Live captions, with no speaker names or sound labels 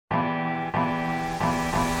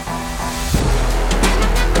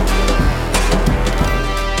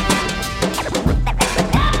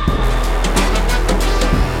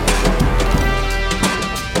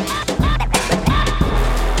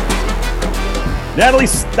Natalie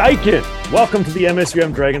Steichen, welcome to the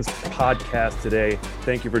MSUM Dragons podcast today.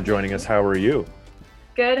 Thank you for joining us. How are you?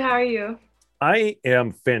 Good. How are you? I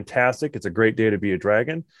am fantastic. It's a great day to be a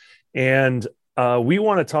Dragon. And we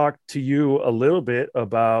want to talk to you a little bit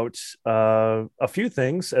about a few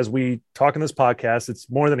things as we talk in this podcast. It's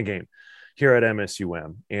more than a game here at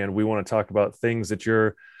MSUM. And we want to talk about things that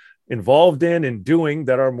you're involved in and doing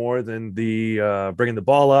that are more than the bringing the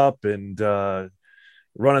ball up and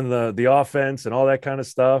running the offense and all that kind of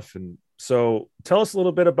stuff. And so tell us a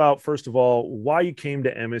little bit about, first of all, why you came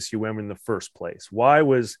to MSUM in the first place. Why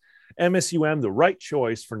was MSUM the right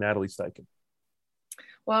choice for Natalie Steichen?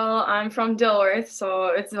 Well, I'm from Dilworth, so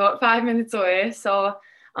it's about 5 minutes away. So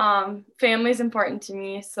family is important to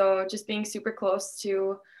me. So just being super close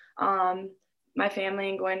to my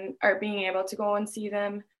family and being able to go and see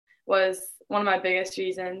them was one of my biggest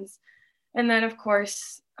reasons. And then, of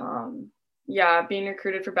course, being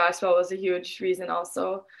recruited for basketball was a huge reason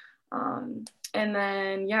also. And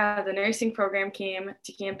then, the nursing program came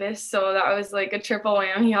to campus. So that was like a triple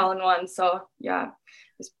whammy all in one. So, I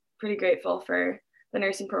was pretty grateful for the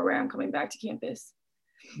nursing program coming back to campus.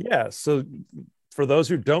 Yeah. So for those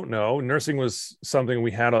who don't know, nursing was something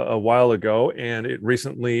we had a while ago, and it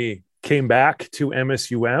recently came back to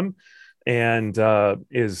MSUM and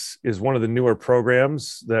is one of the newer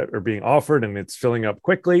programs that are being offered, and it's filling up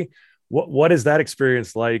quickly. What is that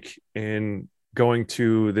experience like in going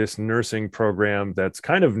to this nursing program that's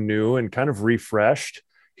kind of new and kind of refreshed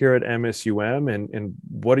here at MSUM? And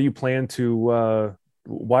what do you plan to,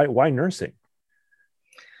 why nursing?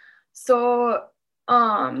 So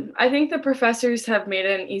I think the professors have made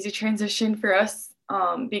it an easy transition for us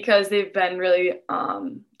because they've been really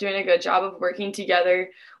doing a good job of working together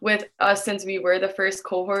with us since we were the first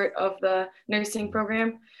cohort of the nursing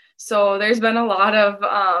program. So there's been a lot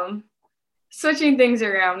of switching things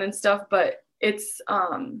around and stuff, but it's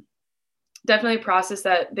definitely a process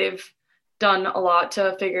that they've done a lot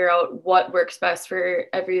to figure out what works best for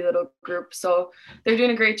every little group. So they're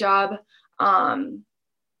doing a great job.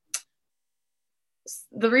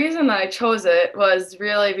 The reason that I chose it was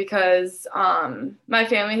really because my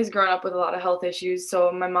family has grown up with a lot of health issues.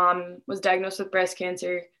 So my mom was diagnosed with breast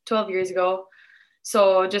cancer 12 years ago.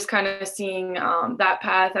 So just kind of seeing that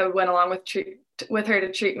path, I went along with her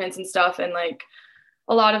to treatments and stuff. And like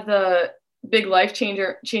a lot of the big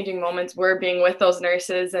changing moments were being with those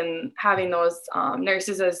nurses and having those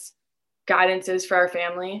nurses as guidances for our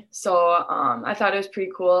family. So I thought it was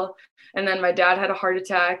pretty cool. And then my dad had a heart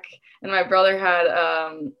attack and my brother had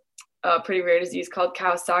a pretty rare disease called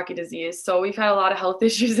Kawasaki disease. So we've had a lot of health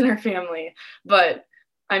issues in our family, but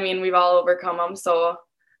I mean, we've all overcome them. So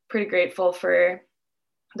pretty grateful for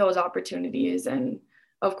those opportunities. And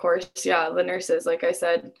of course, the nurses, like I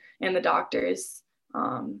said, and the doctors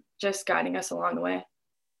just guiding us along the way.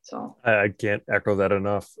 So I can't echo that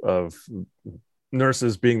enough, of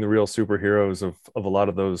nurses being the real superheroes of a lot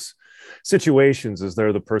of those situations, as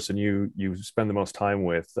they're the person you spend the most time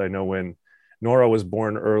with. I know when Nora was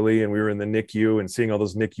born early and we were in the NICU and seeing all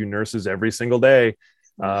those NICU nurses every single day,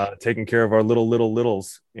 taking care of our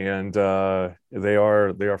littles. And they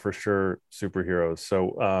are for sure superheroes.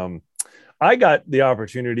 So I got the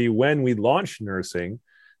opportunity when we launched nursing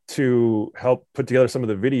to help put together some of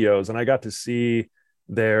the videos, and I got to see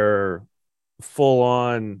their full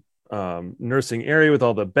on nursing area with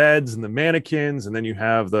all the beds and the mannequins, and then you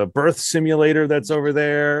have the birth simulator that's over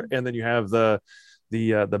there, and then you have the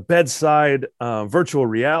bedside virtual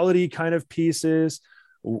reality kind of pieces.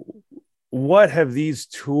 What have these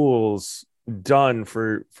tools done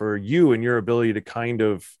for you and your ability to kind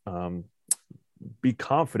of be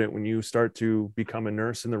confident when you start to become a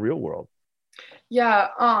nurse in the real world?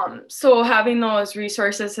 So having those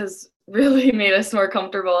resources has really made us more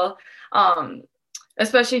comfortable.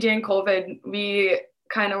 Especially during COVID, we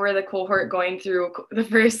kind of were the cohort going through the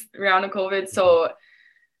first round of COVID. So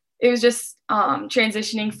it was just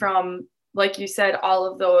transitioning from, like you said,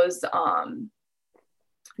 all of those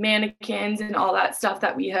mannequins and all that stuff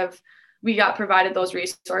that we got provided those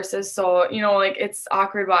resources. So, like it's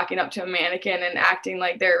awkward walking up to a mannequin and acting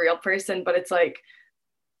like they're a real person, but it's like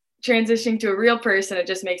transitioning to a real person, it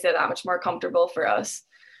just makes it that much more comfortable for us.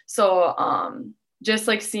 So, just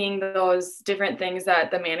like seeing those different things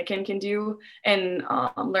that the mannequin can do and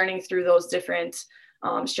learning through those different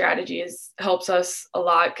strategies helps us a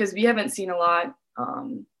lot, because we haven't seen a lot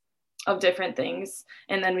of different things.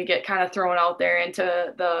 And then we get kind of thrown out there into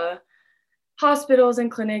the hospitals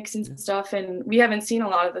and clinics and stuff, and we haven't seen a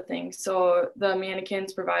lot of the things. So the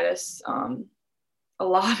mannequins provide us a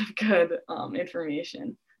lot of good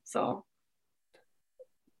information. So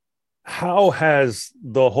How has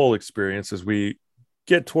the whole experience, as we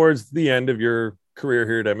get towards the end of your career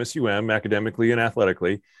here at MSUM, academically and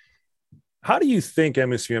athletically, how do you think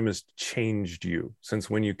MSUM has changed you since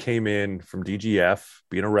when you came in from DGF,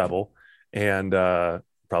 being a rebel, and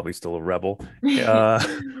probably still a rebel? Uh,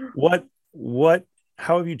 what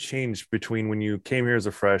how have you changed between when you came here as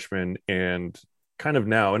a freshman and kind of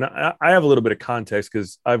now? And I have a little bit of context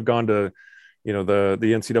because I've gone to, the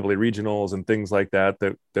NCAA regionals and things like that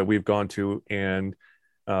we've gone to, and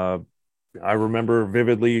uh, I remember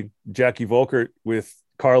vividly Jackie Volkert with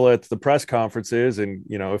Carla at the press conferences, and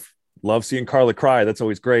if love seeing Carla cry, that's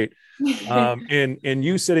always great. And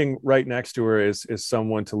you sitting right next to her is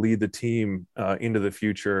someone to lead the team into the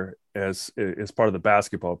future as part of the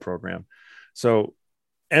basketball program. So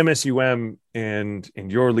MSUM and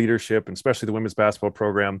your leadership, and especially the women's basketball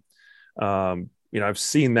program, I've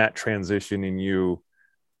seen that transition in you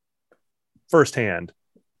firsthand.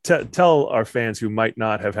 Tell our fans who might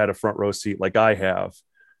not have had a front row seat like I have,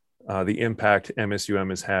 the impact MSUM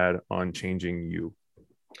has had on changing you.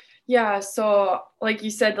 Yeah, so like you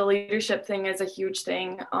said, the leadership thing is a huge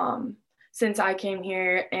thing since I came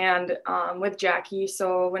here, and with Jackie.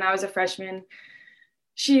 So when I was a freshman,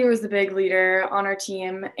 she was the big leader on our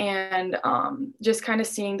team, and just kind of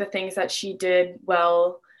seeing the things that she did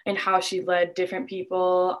well and how she led different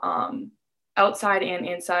people outside and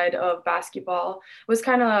inside of basketball was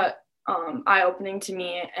kind of eye-opening to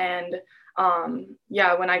me. And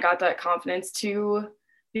yeah, when I got that confidence to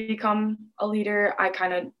become a leader, I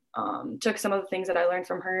kind of took some of the things that I learned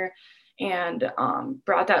from her and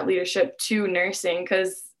brought that leadership to nursing,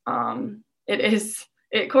 because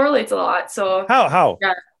it correlates a lot. So How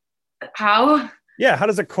yeah. How? Yeah, how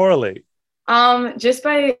does it correlate? Just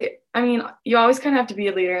by, I mean, you always kind of have to be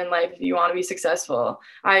a leader in life if you want to be successful.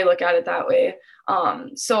 I look at it that way.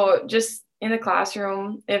 So just in the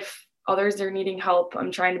classroom, if others are needing help,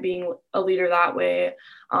 I'm trying to be a leader that way.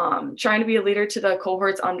 Trying to be a leader to the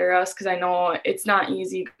cohorts under us, because I know it's not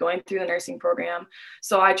easy going through the nursing program.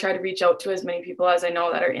 So I try to reach out to as many people as I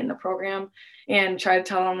know that are in the program and try to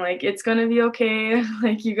tell them, like, it's going to be okay.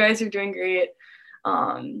 Like, you guys are doing great.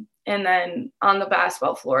 And then on the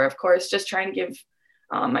basketball floor, of course, just trying to give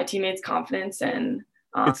my teammates confidence. And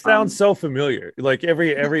It sounds so familiar. Like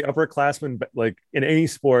every upperclassman, like in any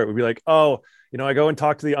sport, would be like, oh, I go and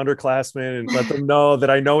talk to the underclassmen and let them know that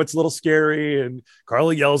I know it's a little scary and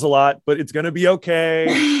Carla yells a lot, but it's gonna be okay.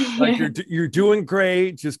 Like you're doing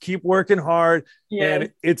great. Just keep working hard. Yeah.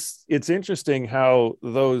 And it's interesting how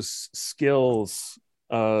those skills,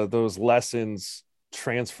 those lessons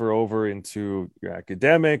transfer over into your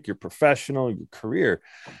academic, your professional, your career.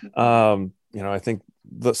 I think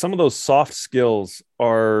some of those soft skills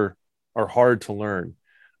are hard to learn.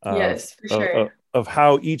 Yes, for sure. Of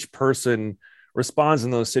how each person responds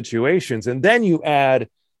in those situations, and then you add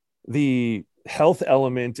the health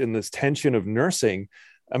element in this tension of nursing.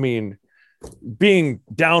 I mean, being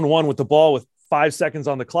down one with the ball with 5 seconds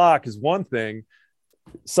on the clock is one thing.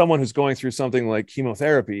 Someone who's going through something like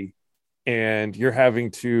chemotherapy, and you're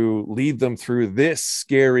having to lead them through this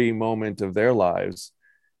scary moment of their lives,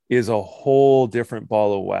 is a whole different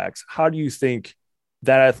ball of wax. How do you think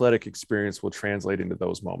that athletic experience will translate into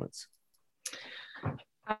those moments?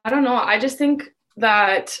 I don't know. I just think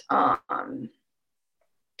that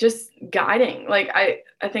just guiding, like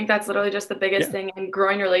I think that's literally just the biggest thing, and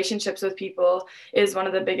growing relationships with people is one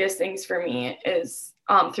of the biggest things for me, is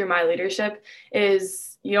through my leadership,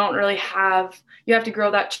 is you have to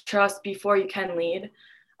grow that trust before you can lead.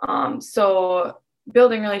 So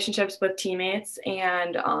building relationships with teammates,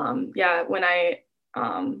 and when I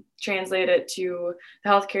translate it to the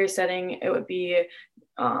healthcare setting, it would be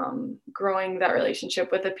growing that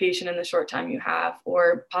relationship with a patient in the short time you have,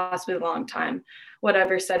 or possibly the long time,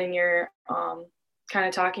 whatever setting you're kind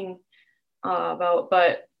of talking about.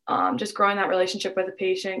 But just growing that relationship with a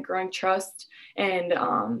patient, growing trust,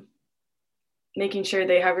 and making sure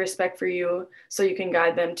they have respect for you so you can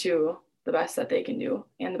guide them to the best that they can do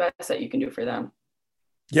and the best that you can do for them.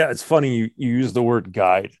 Yeah, it's funny you use the word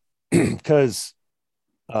guide, because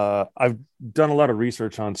I've done a lot of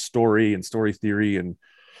research on story and story theory,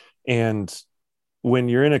 and when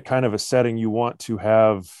you're in a kind of a setting, you want to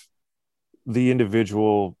have the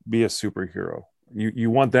individual be a superhero.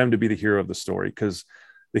 You want them to be the hero of the story, because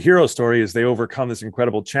the hero story is they overcome this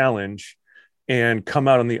incredible challenge and come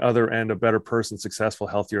out on the other end a better person, successful,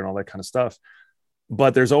 healthier, and all that kind of stuff.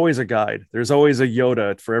 But there's always a guide. There's always a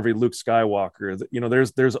Yoda for every Luke Skywalker.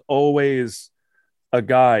 There's always a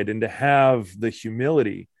guide, and to have the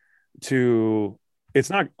humility to,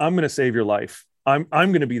 it's not, I'm going to save your life. I'm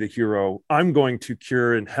going to be the hero. I'm going to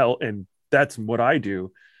cure and help. And that's what I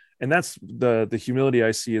do. And that's the humility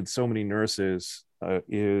I see in so many nurses,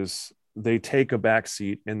 is they take a back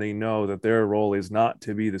seat and they know that their role is not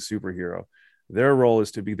to be the superhero. Their role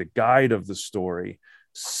is to be the guide of the story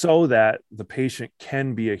so that the patient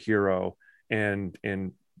can be a hero and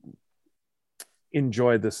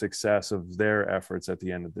enjoy the success of their efforts at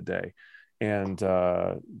the end of the day. And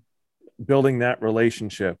building that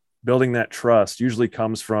relationship, building that trust usually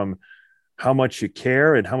comes from how much you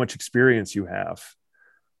care and how much experience you have.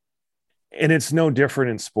 And it's no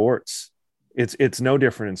different in sports. It's no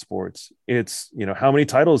different in sports. It's, how many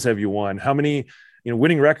titles have you won? How many,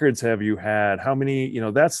 winning records have you had? How many,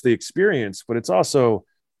 that's the experience, but it's also,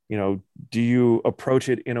 do you approach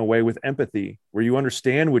it in a way with empathy where you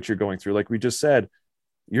understand what you're going through? Like we just said,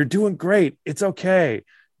 you're doing great. It's okay.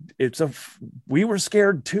 We were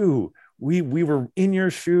scared too. We were in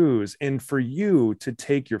your shoes. And for you to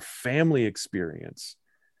take your family experience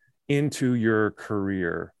into your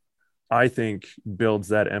career, I think builds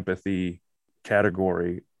that empathy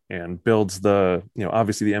category and builds the,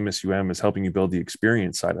 obviously the MSUM is helping you build the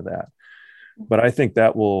experience side of that. But I think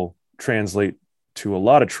that will translate to a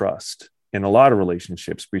lot of trust and a lot of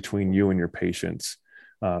relationships between you and your patients,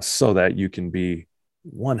 so that you can be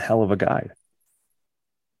one hell of a guide.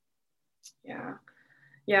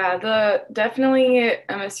 Yeah, definitely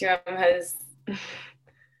MSUM has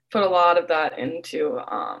put a lot of that into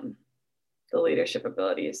the leadership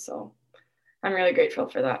abilities. So I'm really grateful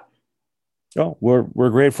for that. Oh, we're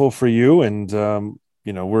grateful for you, and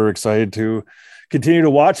we're excited to continue to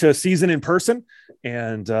watch a season in person,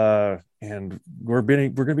 and we're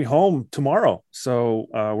going to be home tomorrow, so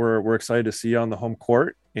we're excited to see you on the home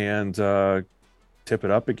court and tip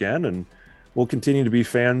it up again, and we'll continue to be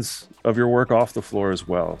fans of your work off the floor as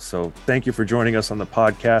well. So thank you for joining us on the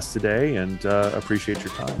podcast today, and appreciate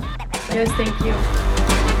your time. Yes, thank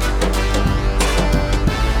you.